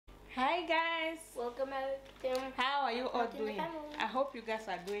Hi guys, welcome back. How are you all doing? I hope you guys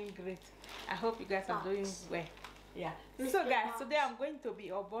are doing great. I hope you guys are doing well. Yeah. So guys, today I'm going to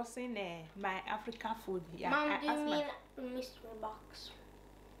be unboxing my African food. Yeah. Mom, do you mean mystery box?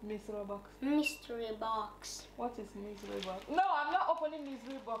 Mystery box. Mystery box. What is mystery box? No, I'm not opening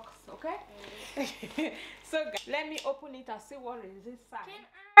mystery box. Okay. So guys, let me open it and see what is inside.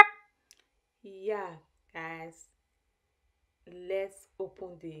 Yeah, guys. Let's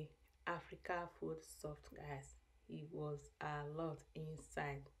open the Africa food soft, guys. It was a lot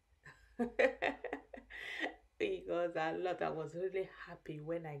inside. It was a lot. I was really happy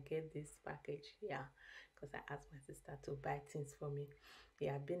when I get this package. Yeah, because I asked my sister to buy things for me.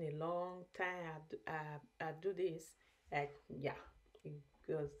 Yeah, been a long time I do this. Yeah, it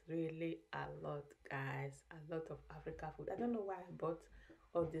was really a lot, guys. A lot of Africa food. I don't know why I bought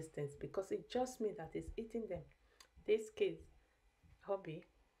all these things, because it's just me that is eating them. These kids hobby,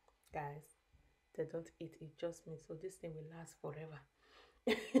 guys, they don't eat, it just me, so this thing will last forever.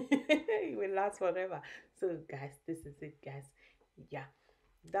 It will last forever. So guys, this is it, guys. Yeah,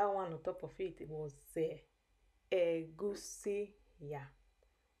 that one on top of it was a goosey. Yeah,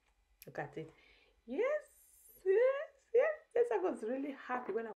 look at it. Yes, yes, I was really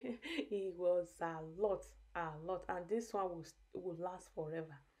happy when I it was a lot, and this one will last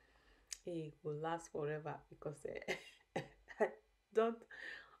forever. It will last forever because I don't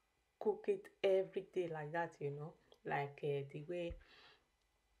cook it every day like that, like the way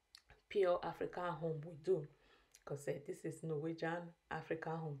pure African home would do. Because this is Norwegian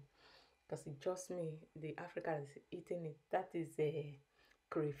African home. Because it just me, the African is eating it. That is a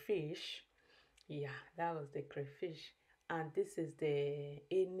crayfish. Yeah, that was the crayfish. And this is the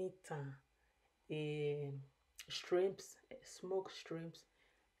anytime, the shrimps, smoked shrimps.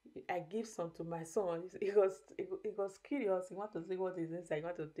 I give some to my son. He was curious. He want to see what is inside. He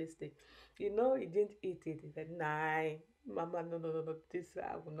want to taste it. He didn't eat it. He said, "Nah, Mama, no. This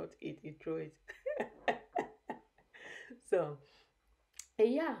I will not eat it. Throw it." So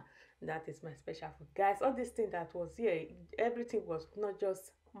yeah, that is my special food, guys. All this thing that was here, everything was not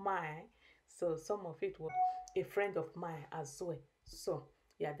just mine. So some of it was a friend of mine as well. So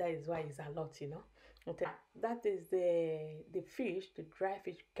yeah, that is why it's a lot. Okay, that is the fish, the dry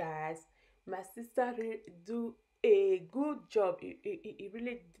fish, guys. My sister do a good job. He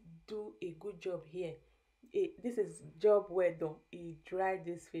really do a good job here. This is job well done. He dried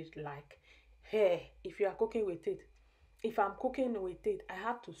this fish like hair. If you are cooking with it, if I'm cooking with it, I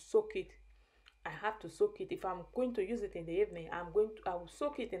have to soak it. I have to soak it. If I'm going to use it in the evening, I will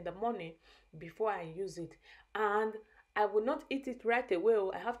soak it in the morning before I use it. And I will not eat it right away.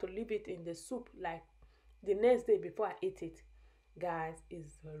 I have to leave it in the soup like the next day before I eat it. Guys,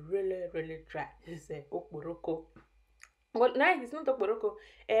 it's really, really dry. It's a okporoko. Well, no, it's not okporoko.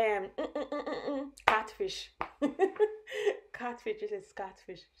 Catfish. Catfish. It is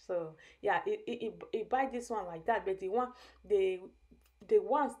catfish. So yeah, it buy this one like that, but the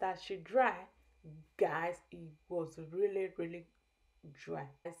ones that she dry, guys, it was really, really dry.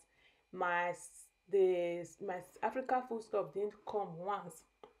 My Africa food stuff didn't come once.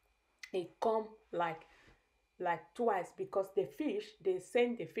 It come like twice, because the fish, they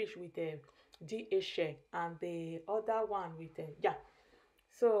send the fish with a DHL and the other one with a, yeah.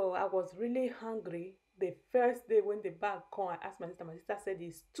 So I was really hungry the first day when the bag come. I asked my sister said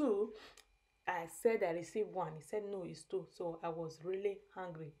it's two. I said I received one. He said no, it's two. So I was really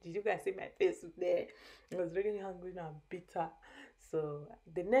hungry. Did you guys see my face there? I was really hungry and bitter. So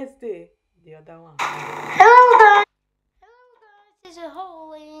the next day, the other one. Hello guys, this is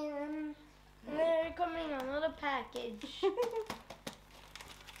Holy, and they're coming another package.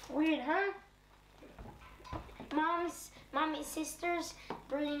 Weird, huh? Mommy's sisters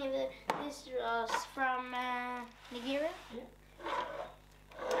bringing this to us from Nigeria. Yeah.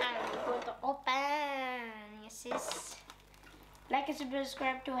 And we're going to open. Yes, sis. Like and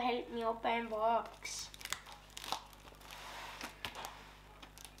subscribe to help me open box.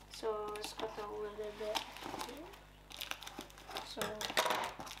 So let's cut a little bit here. So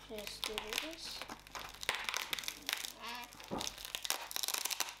just do this.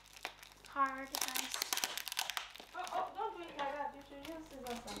 Hard, guys. Oh, don't do it like that. You should use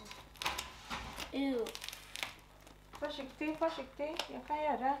scissors. Ew. Försiktig. Jag kan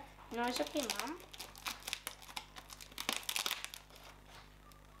göra. No, it's okay, Mom.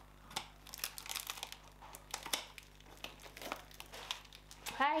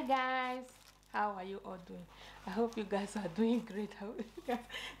 Hi guys, how are you all doing? I hope you guys are doing great.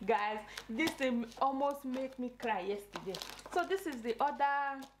 Guys, this thing almost made me cry yesterday. So this is the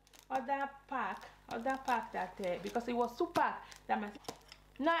other pack that because it was two pack that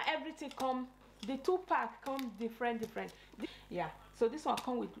Now everything come, the 2-pack come different. Yeah, so this one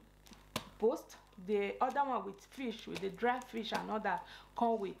come with both, the other one with fish, with the dry fish, and other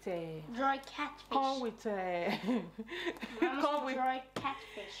come with dry catfish. Come with come with dry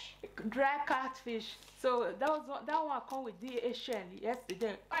catfish. Dry catfish. So that one come with DHL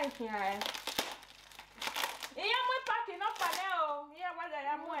yesterday. I here. Yeah, my packing up now. Yeah, what I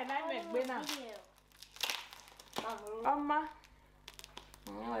am when I make dinner. Mama.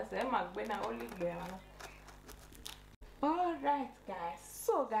 I say my dinner only there. All right, guys.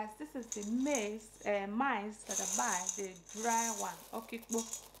 So, guys, this is the mice that I buy, the dry one. Okay, cool.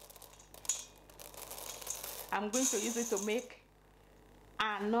 I'm going to use it to make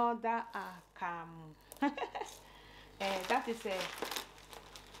another akamu. That is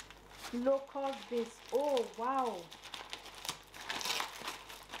a local base. Oh wow,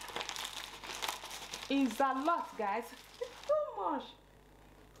 it's a lot, guys. It's too much.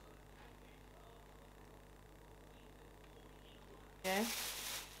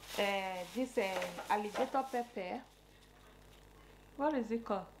 This alligator pepper. What is it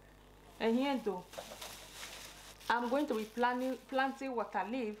called? Here though. I'm going to be planting water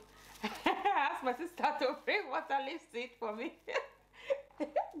leaf. I asked my sister to bring water leaf seed for me.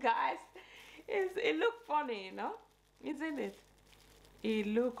 Guys, it look funny, you know, isn't it? It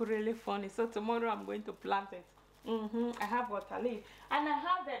look really funny. So tomorrow I'm going to plant it. I have water leaf, and I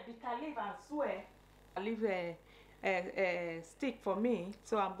have the bitter leaf as well. I leave a stick for me,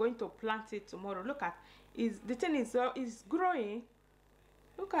 so I'm going to plant it tomorrow. Look at, the thing is growing.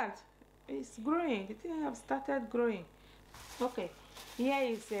 Look at, it's growing. The thing have started growing. Okay, here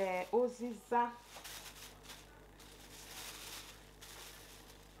is Oziza.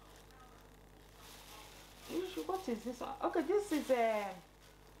 What is this one? Okay, this is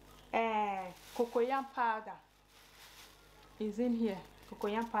cocoyam powder. Is in here.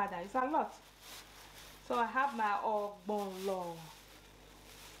 Cocoyam powder. It's a lot. So I have my ogbonlo.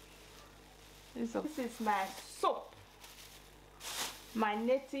 This is my soap. My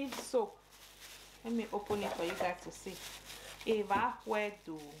native soap. Let me open it for you guys to see.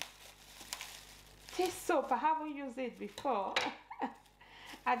 Evacuedo. This soap, I haven't used it before.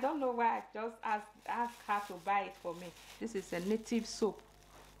 I don't know why I just asked her to buy it for me. This is a native soap.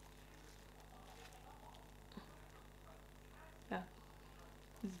 Yeah.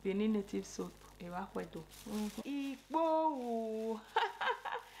 It's Benin native soap. Evacuedo. Ikpo.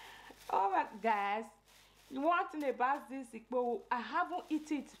 Alright, guys. One thing about this ikpo, I haven't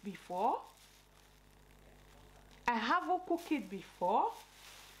eaten it before. I haven't cooked it before,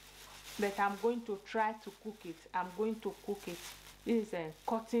 but I'm going to try to cook it. I'm going to cook it. This is a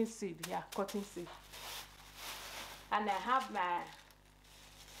cotton seed. Yeah, cotton seed. And I have my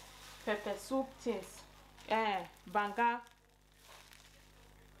pepper soup things. Banga.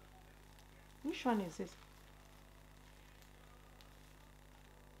 Which one is this?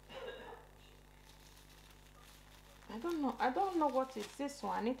 I don't know. I don't know what is this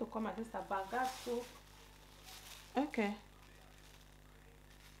one. I need to come at this banga soup. Okay.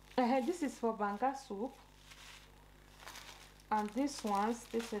 This is for banga soup. And this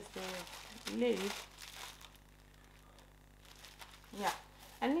is the leaf. Yeah.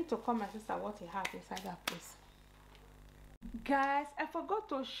 I need to come and see what he has inside that place. Guys, I forgot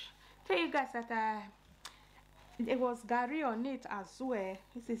to tell you guys that it was gari on it as well.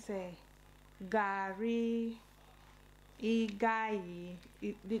 This is a gari. The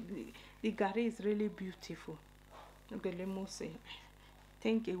gari is really beautiful. Okay, let me say. I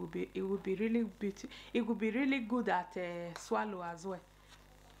think it would be really beautiful. It would be really good at swallow as well.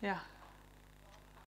 Yeah.